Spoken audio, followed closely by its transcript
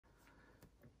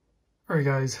All right,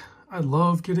 guys, I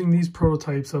love getting these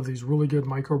prototypes of these really good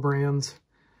micro brands.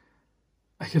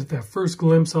 I get that first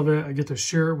glimpse of it. I get to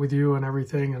share it with you and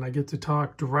everything, and I get to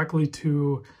talk directly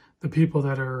to the people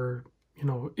that are,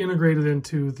 integrated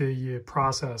into the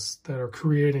process that are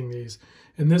creating these.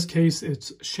 In this case,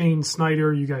 it's Shane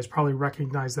Snyder. You guys probably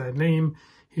recognize that name.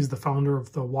 He's the founder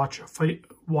of the Watcha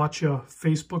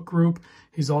Facebook group.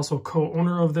 He's also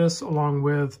co-owner of this, along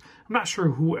with, I'm not sure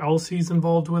who else he's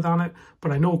involved with on it,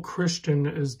 but I know Christian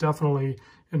is definitely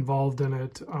involved in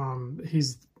it.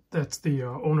 That's the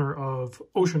owner of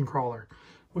Ocean Crawler,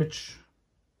 which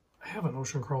I have an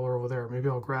Ocean Crawler over there. Maybe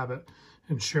I'll grab it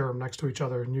and share them next to each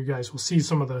other, and you guys will see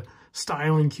some of the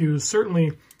styling cues.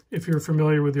 Certainly, if you're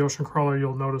familiar with the Ocean Crawler,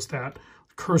 you'll notice that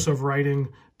cursive writing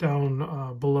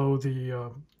down below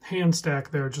the hand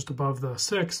stack there, just above the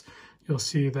 6. You'll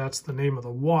see that's the name of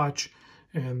the watch,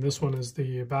 and this one is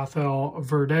the Bathyal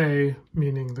Verde,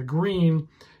 meaning the green,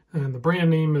 and the brand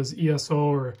name is ESO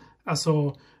or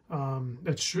ESO.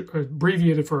 It's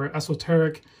abbreviated for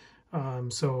Esoteric,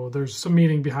 so there's some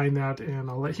meaning behind that, and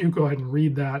I'll let you go ahead and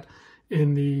read that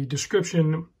in the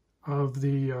description of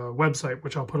the website,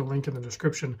 which I'll put a link in the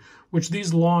description, which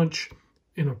these launch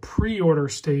in a pre-order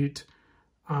state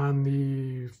on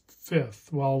the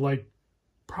 5th. Well, like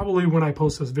probably when I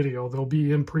post this video, they'll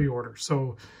be in pre-order.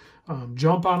 So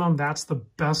jump on them. That's the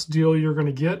best deal you're going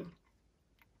to get.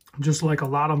 Just like a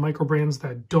lot of micro brands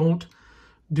that don't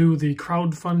do the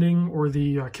crowdfunding or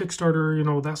the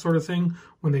Kickstarter, that sort of thing.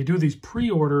 When they do these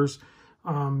pre-orders,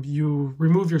 you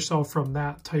remove yourself from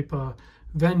that type of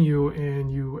venue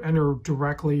and you enter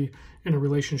directly in a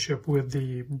relationship with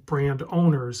the brand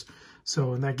owners.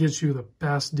 So, and that gives you the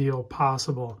best deal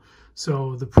possible.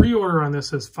 So the pre-order on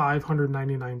this is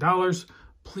 $599.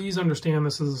 Please understand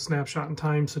this is a snapshot in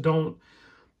time. So don't,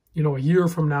 a year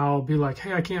from now, be like,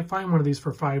 hey, I can't find one of these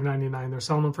for $599. They're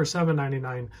selling them for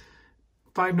 $799.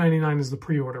 $599 is the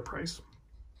pre-order price.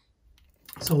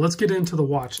 So let's get into the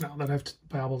watch now that I've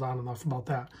babbled on enough about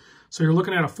that. So you're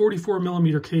looking at a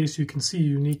 44mm case. You can see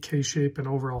unique case shape and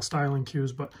overall styling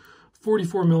cues, but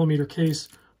 44mm case,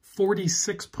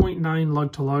 46.9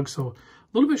 lug to lug. So a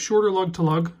little bit shorter lug to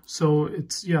lug. So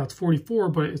it's 44,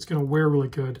 but it's going to wear really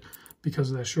good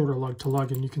because of that shorter lug to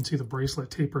lug. And you can see the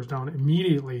bracelet tapers down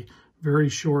immediately. Very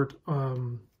short,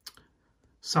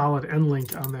 solid end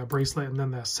link on that bracelet, and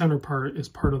then that center part is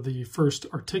part of the first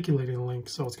articulating link,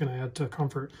 so it's going to add to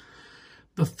comfort.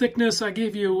 The thickness I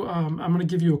gave you, I'm going to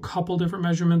give you a couple different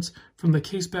measurements. From the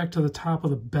case back to the top of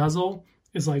the bezel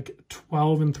is like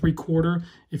 12 3/4.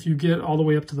 If you get all the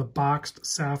way up to the boxed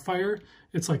sapphire,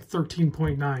 it's like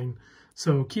 13.9.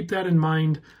 So keep that in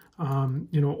mind.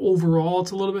 Overall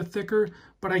it's a little bit thicker,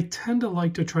 but I tend to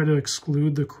like to try to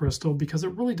exclude the crystal because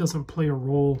it really doesn't play a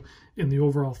role in the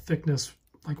overall thickness,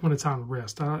 like when it's on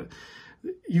wrist.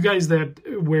 You guys that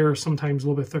wear sometimes a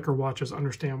little bit thicker watches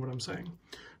understand what I'm saying.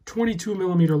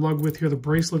 22mm lug width here. The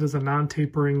bracelet is a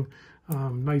non-tapering,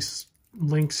 nice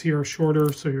links here,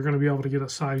 shorter, so you're going to be able to get a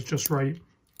size just right.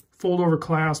 Fold over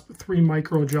clasp, 3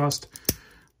 micro adjust.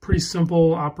 Pretty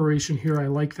simple operation here. I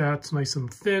like that. It's nice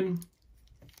and thin,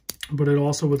 but it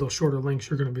also, with those shorter links,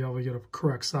 you're going to be able to get a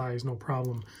correct size, no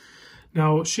problem.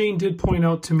 Now, Shane did point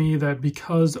out to me that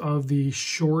because of the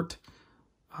short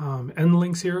end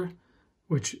links here,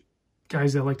 which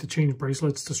guys that like to change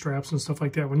bracelets to straps and stuff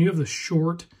like that, when you have the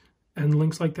short end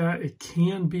links like that, it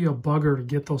can be a bugger to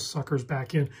get those suckers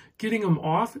back in. Getting them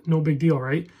off, no big deal,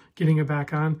 right? Getting it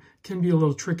back on can be a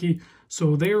little tricky.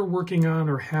 So they are working on,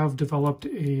 or have developed,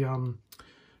 a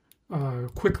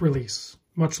quick release,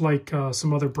 much like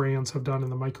some other brands have done in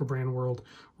the micro brand world,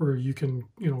 where you can,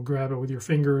 grab it with your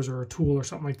fingers or a tool or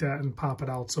something like that and pop it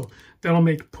out. So that'll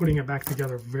make putting it back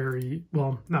together very,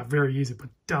 well, not very easy, but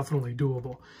definitely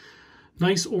doable.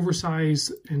 Nice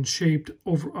oversized and shaped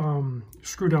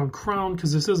screw down crown,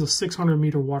 because this is a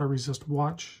 600-meter water resist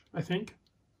watch, I think.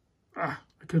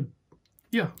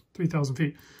 3,000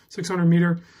 feet, 600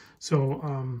 meter.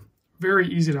 So very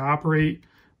easy to operate.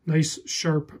 Nice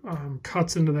sharp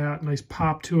cuts into that, nice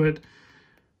pop to it.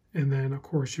 And then, of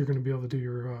course, you're going to be able to do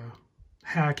your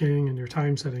hacking and your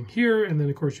time setting here. And then,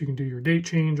 of course, you can do your date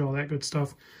change, all that good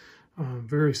stuff.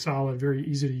 Very solid, very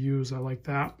easy to use. I like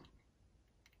that.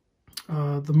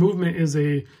 The movement is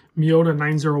a Miyota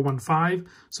 9015,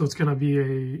 so it's going to be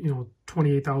a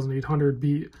 28,800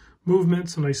 beat movement.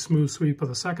 So nice smooth sweep of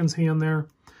the seconds hand there.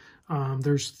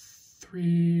 There's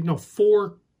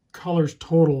 4 colors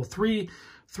total. Three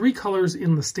colors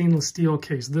in the stainless steel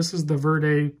case. This is the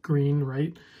Verde green,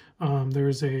 right?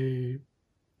 There's a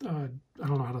I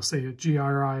don't know how to say it,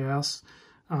 GRIS,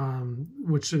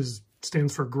 which is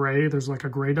stands for gray. There's like a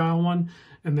gray dial one.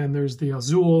 And then there's the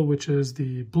azul, which is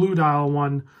the blue dial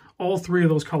one. All three of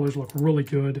those colors look really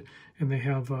good. And they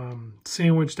have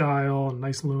sandwich dial and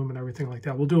nice lume and everything like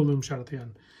that. We'll do a lume shot at the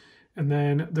end. And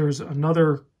then there's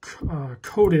another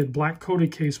black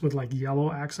coated case with like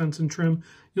yellow accents and trim.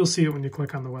 You'll see it when you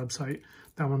click on the website.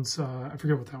 That one's, I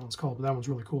forget what that one's called, but that one's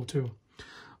really cool too.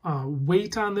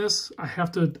 Weight on this,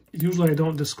 usually I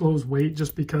don't disclose weight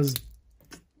just because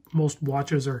most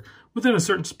watches are within a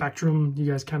certain spectrum.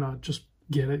 You guys kind of just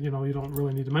get it, you don't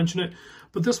really need to mention it.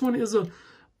 But this one is a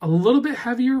little bit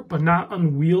heavier, but not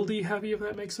unwieldy heavy, if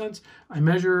that makes sense. I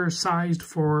measure sized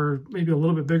for maybe a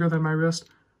little bit bigger than my wrist,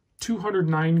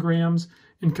 209 grams.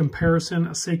 In comparison,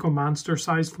 a Seiko Monster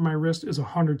size for my wrist is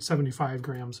 175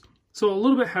 grams. So a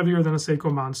little bit heavier than a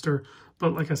Seiko Monster,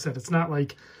 but like I said, it's not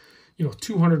like,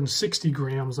 260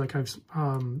 grams like I've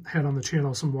had on the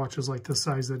channel, some watches like this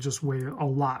size that just weigh a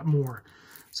lot more.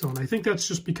 So, and I think that's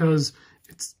just because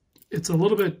it's a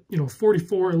little bit,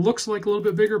 44, it looks like a little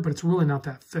bit bigger, but it's really not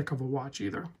that thick of a watch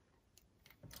either.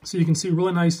 So you can see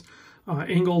really nice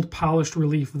angled polished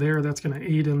relief there. That's going to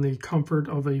aid in the comfort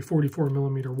of a 44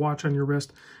 millimeter watch on your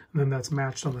wrist. And then that's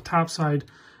matched on the top side.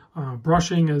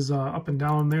 Brushing is up and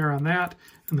down there on that.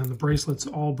 And then the bracelet's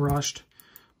all brushed.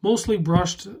 Mostly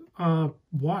brushed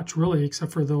watch, really,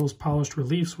 except for those polished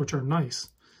reliefs, which are nice.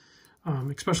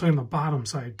 Especially on the bottom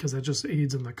side, because that just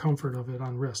aids in the comfort of it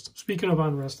on wrist. Speaking of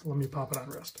on wrist, let me pop it on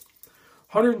wrist.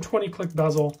 120 click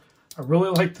bezel. I really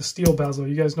like the steel bezel.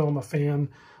 You guys know I'm a fan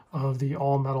of the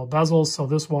all-metal bezels, so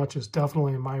this watch is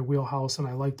definitely in my wheelhouse, and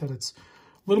I like that it's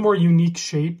a little more unique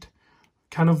shaped,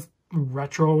 kind of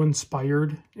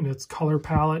retro-inspired in its color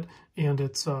palette and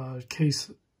its case,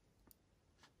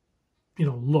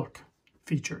 look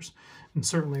features. And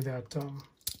certainly that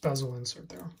bezel insert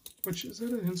there. Which, is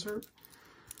that an insert?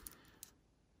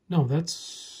 No,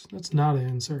 that's not an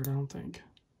insert, I don't think.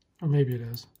 Or maybe it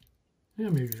is. Yeah,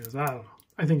 maybe it is. I don't know.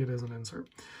 I think it is an insert.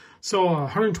 So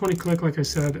 120 click, like I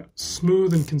said,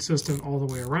 smooth and consistent all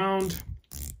the way around.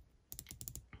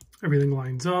 Everything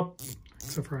lines up,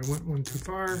 except for I went one too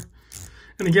far.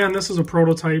 And again, this is a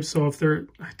prototype, so if there,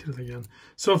 I did it again.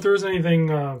 So if there's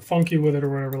anything funky with it or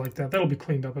whatever like that, that'll be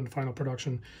cleaned up in final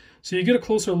production. So you get a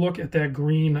closer look at that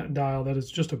green dial. That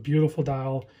is just a beautiful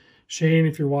dial. Shane,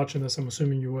 if you're watching this, I'm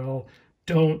assuming you will,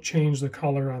 don't change the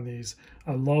color on these.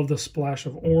 I love the splash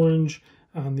of orange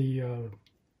on the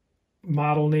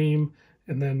model name,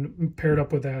 and then paired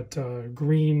up with that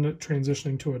green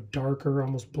transitioning to a darker,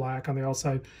 almost black on the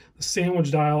outside. The sandwich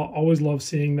dial, always love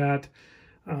seeing that.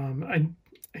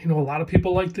 A lot of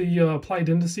people like the applied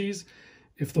indices.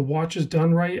 If the watch is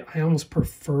done right, I almost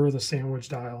prefer the sandwich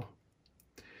dial.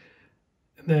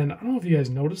 And then, I don't know if you guys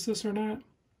noticed this or not.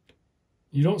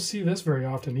 You don't see this very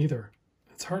often either.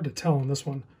 It's hard to tell on this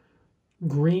one.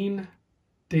 Green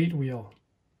date wheel.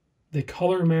 They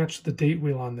color match the date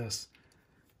wheel on this.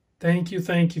 Thank you,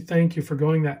 thank you, thank you for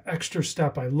going that extra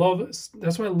step. That's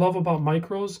what I love about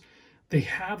micros. They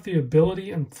have the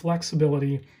ability and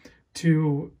flexibility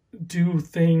to do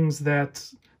things that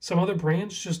some other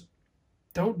brands just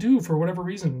don't do for whatever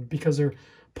reason, because they're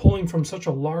pulling from such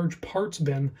a large parts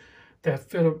bin that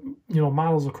fit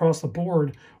models across the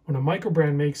board. When a micro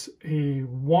brand makes a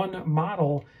one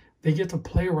model, they get to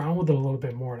play around with it a little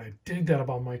bit more, and I dig that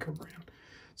about micro brand.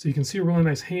 So you can see a really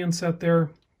nice handset there,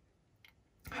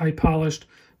 high polished,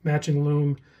 matching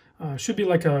lume. Should be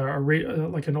like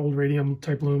like an old radium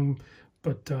type lume,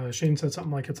 but Shane said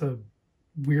something like it's a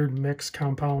weird mix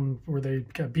compound where they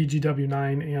got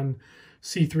BGW9 and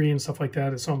C3 and stuff like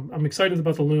that. So I'm excited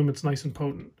about the lume. It's nice and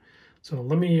potent. So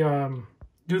let me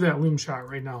do that lume shot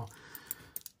right now.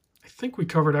 I think we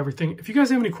covered everything. If you guys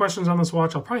have any questions on this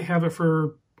watch, I'll probably have it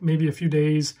for maybe a few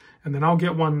days, and then I'll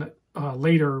get one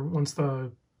later once they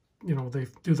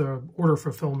do the order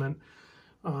fulfillment.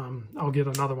 I'll get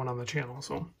another one on the channel.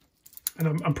 So, and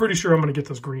I'm pretty sure I'm going to get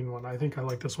this green one. I think I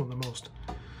like this one the most.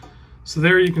 So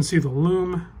there you can see the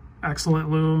lume,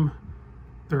 excellent lume.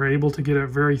 They're able to get it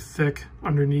very thick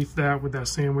underneath that with that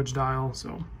sandwich dial. So,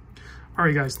 all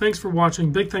right, guys, thanks for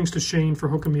watching. Big thanks to Shane for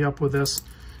hooking me up with this,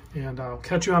 and I'll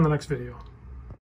catch you on the next video.